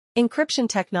Encryption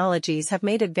technologies have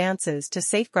made advances to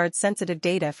safeguard sensitive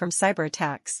data from cyber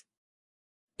attacks.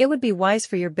 It would be wise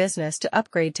for your business to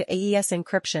upgrade to AES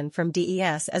encryption from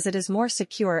DES as it is more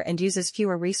secure and uses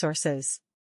fewer resources.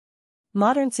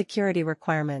 Modern security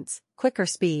requirements, quicker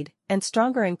speed, and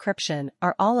stronger encryption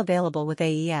are all available with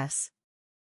AES.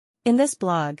 In this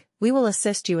blog, we will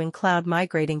assist you in cloud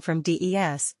migrating from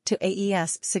DES to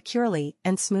AES securely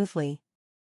and smoothly.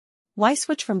 Why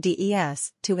switch from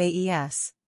DES to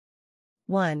AES?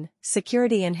 1.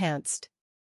 Security enhanced.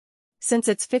 Since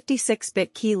its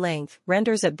 56-bit key length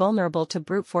renders it vulnerable to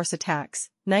brute force attacks,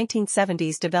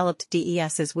 1970s developed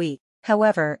DES is weak.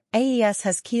 However, AES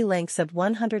has key lengths of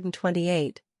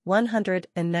 128,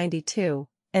 192,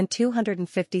 and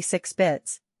 256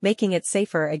 bits, making it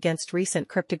safer against recent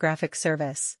cryptographic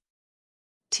service.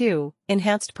 2.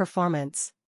 Enhanced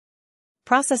performance.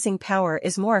 Processing power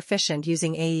is more efficient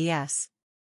using AES.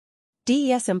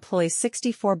 DES employs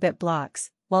 64-bit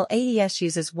blocks, while AES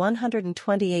uses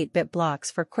 128-bit blocks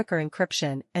for quicker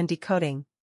encryption and decoding.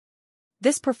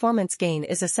 This performance gain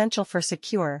is essential for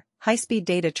secure, high-speed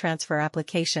data transfer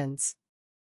applications.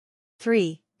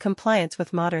 3. Compliance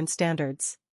with modern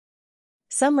standards.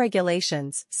 Some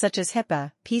regulations, such as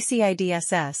HIPAA, PCI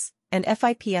DSS, and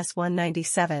FIPS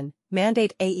 197,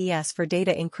 mandate AES for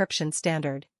data encryption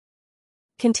standard.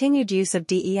 Continued use of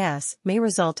DES may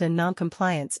result in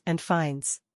non-compliance and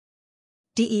fines.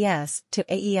 DES to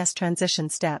AES Transition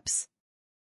Steps.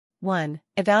 1.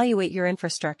 Evaluate your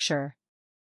infrastructure.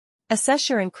 Assess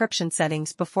your encryption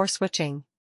settings before switching.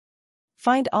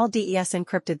 Find all DES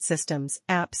encrypted systems,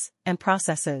 apps, and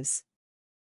processes.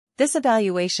 This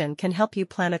evaluation can help you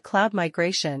plan a cloud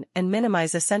migration and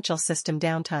minimize essential system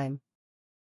downtime.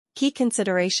 Key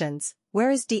considerations: where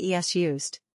is DES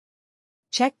used?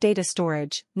 Check data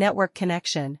storage, network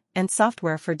connection, and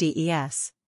software for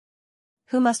DES.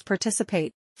 Who must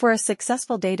participate? For a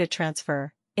successful data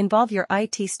transfer, involve your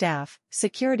IT staff,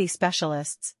 security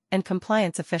specialists, and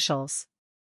compliance officials.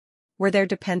 Were there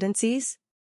dependencies?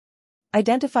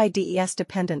 Identify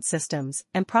DES-dependent systems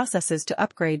and processes to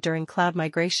upgrade during cloud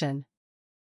migration.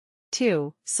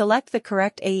 2. Select the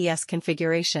correct AES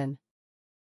configuration.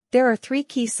 There are 3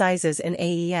 key sizes in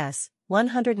AES: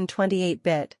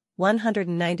 128-bit,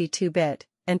 192-bit,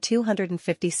 and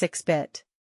 256-bit.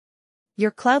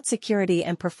 Your cloud security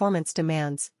and performance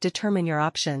demands determine your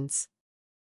options.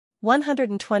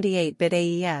 128-bit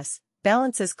AES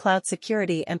balances cloud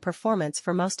security and performance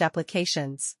for most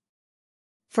applications.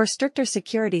 For stricter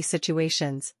security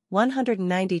situations,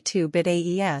 192-bit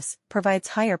AES provides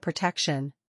higher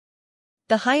protection.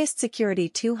 The highest security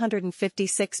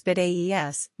 256-bit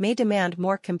AES may demand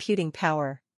more computing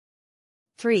power.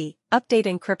 3. Update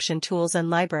encryption tools and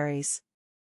libraries.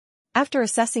 After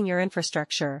assessing your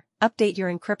infrastructure, update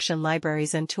your encryption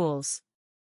libraries and tools.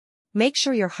 Make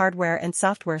sure your hardware and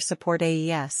software support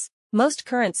AES. Most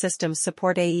current systems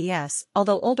support AES,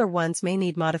 although older ones may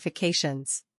need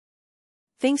modifications.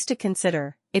 Things to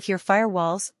consider: if your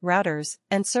firewalls, routers,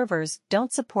 and servers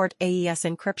don't support AES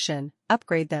encryption,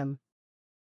 upgrade them.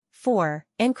 4.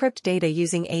 Encrypt data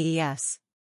using AES.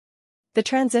 The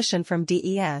transition from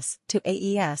DES to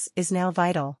AES is now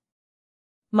vital.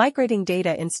 Migrating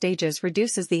data in stages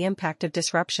reduces the impact of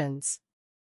disruptions.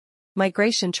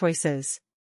 Migration choices: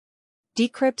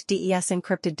 decrypt DES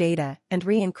encrypted data and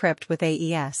re-encrypt with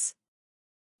AES.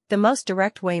 The most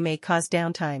direct way may cause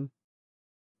downtime.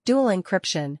 Dual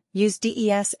encryption: use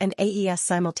DES and AES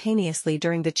simultaneously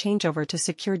during the changeover to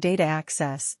secure data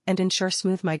access and ensure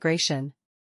smooth migration.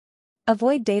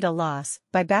 Avoid data loss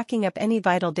by backing up any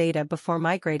vital data before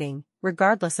migrating,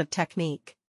 regardless of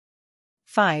technique.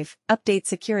 5. Update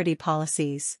security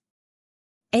policies.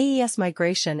 AES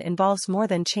migration involves more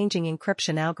than changing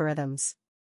encryption algorithms.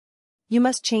 You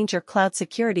must change your cloud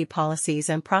security policies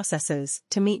and processes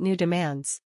to meet new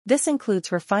demands. This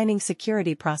includes refining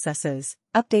security processes,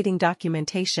 updating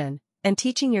documentation, and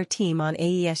teaching your team on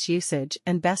AES usage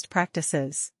and best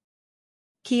practices.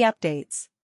 Key updates: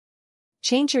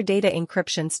 change your data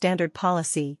encryption standard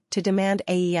policy to demand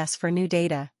AES for new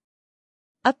data.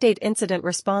 Update incident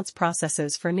response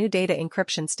processes for new data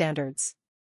encryption standards.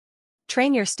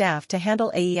 Train your staff to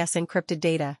handle AES encrypted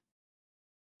data.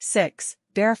 6.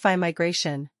 Verify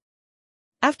migration.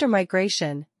 After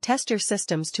migration, test your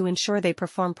systems to ensure they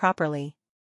perform properly.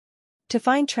 To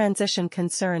find transition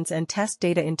concerns and test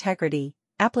data integrity,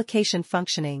 application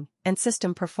functioning, and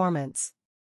system performance.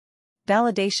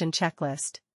 Validation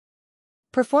checklist.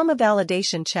 Perform a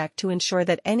validation check to ensure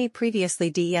that any previously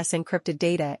DES encrypted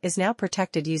data is now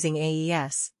protected using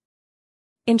AES.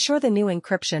 Ensure the new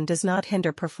encryption does not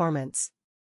hinder performance.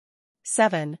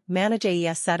 7. Manage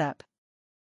AES setup.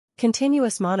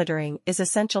 Continuous monitoring is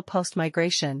essential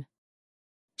post-migration.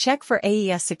 Check for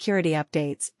AES security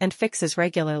updates and fixes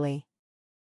regularly.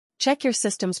 Check your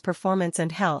system's performance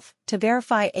and health to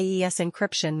verify AES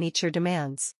encryption meets your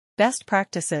demands. Best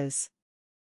practices.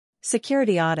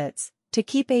 Security audits. To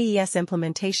keep AES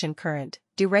implementation current,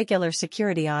 do regular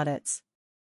security audits.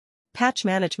 Patch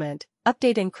management.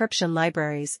 Update encryption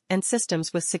libraries and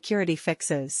systems with security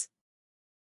fixes.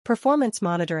 Performance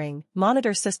monitoring.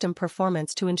 Monitor system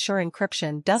performance to ensure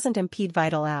encryption doesn't impede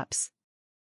vital apps.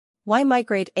 Why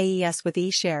migrate AES with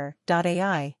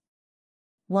eshare.ai?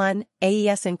 1.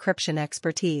 AES encryption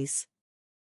expertise.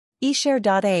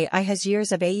 eshare.ai has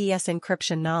years of AES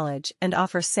encryption knowledge and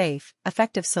offers safe,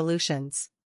 effective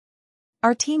solutions.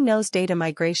 Our team knows data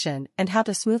migration and how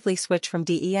to smoothly switch from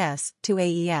DES to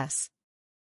AES.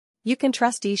 You can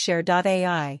trust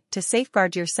eshare.ai to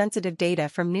safeguard your sensitive data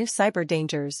from new cyber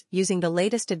dangers using the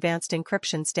latest advanced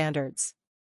encryption standards.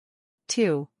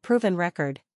 2. Proven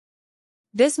record.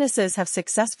 Businesses have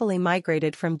successfully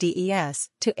migrated from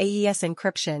DES to AES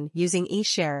encryption using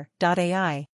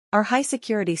eshare.ai. Our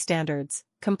high-security standards,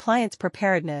 compliance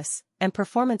preparedness, and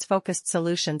performance-focused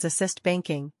solutions assist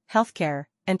banking, healthcare,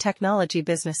 and technology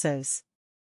businesses.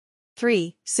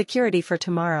 3. Security for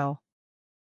tomorrow.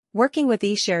 Working with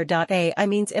eshare.ai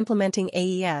means implementing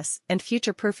AES and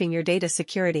future-proofing your data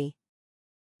security.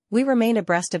 We remain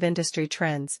abreast of industry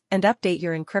trends and update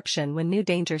your encryption when new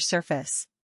dangers surface.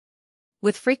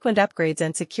 With frequent upgrades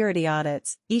and security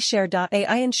audits,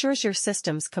 eshare.ai ensures your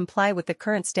systems comply with the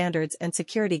current standards and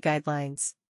security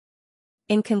guidelines.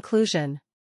 In conclusion,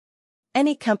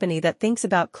 any company that thinks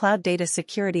about cloud data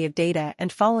security of data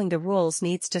and following the rules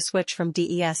needs to switch from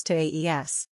DES to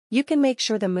AES. You can make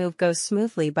sure the move goes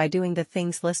smoothly by doing the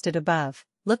things listed above,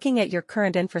 looking at your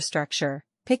current infrastructure,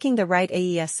 picking the right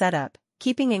AES setup,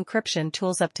 keeping encryption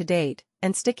tools up to date,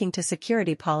 and sticking to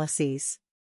security policies.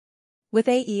 With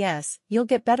AES, you'll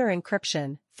get better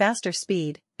encryption, faster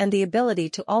speed, and the ability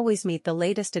to always meet the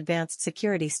latest advanced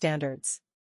security standards.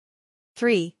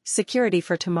 3. Security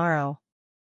for tomorrow.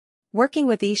 Working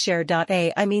with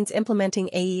eshare.ai means implementing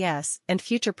AES and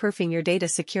future-proofing your data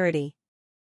security.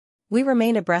 We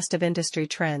remain abreast of industry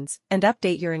trends and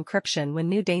update your encryption when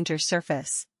new dangers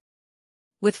surface.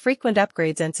 With frequent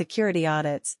upgrades and security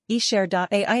audits,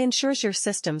 eshare.ai ensures your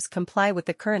systems comply with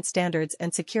the current standards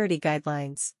and security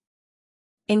guidelines.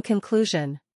 In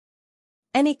conclusion,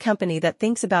 any company that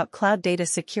thinks about cloud data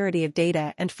security of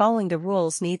data and following the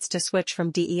rules needs to switch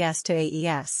from DES to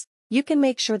AES. You can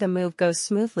make sure the move goes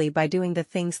smoothly by doing the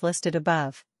things listed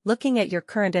above, looking at your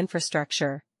current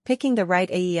infrastructure, picking the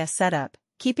right AES setup,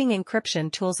 keeping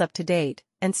encryption tools up to date,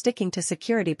 and sticking to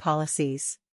security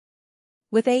policies.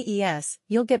 With AES,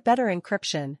 you'll get better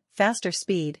encryption, faster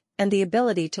speed, and the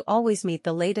ability to always meet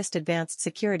the latest advanced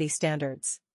security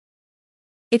standards.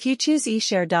 If you choose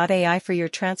eshare.ai for your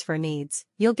transfer needs,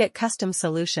 you'll get custom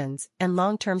solutions and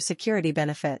long-term security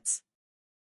benefits.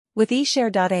 With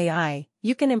eshare.ai,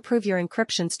 you can improve your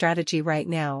encryption strategy right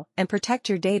now and protect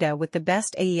your data with the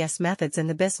best AES methods in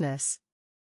the business.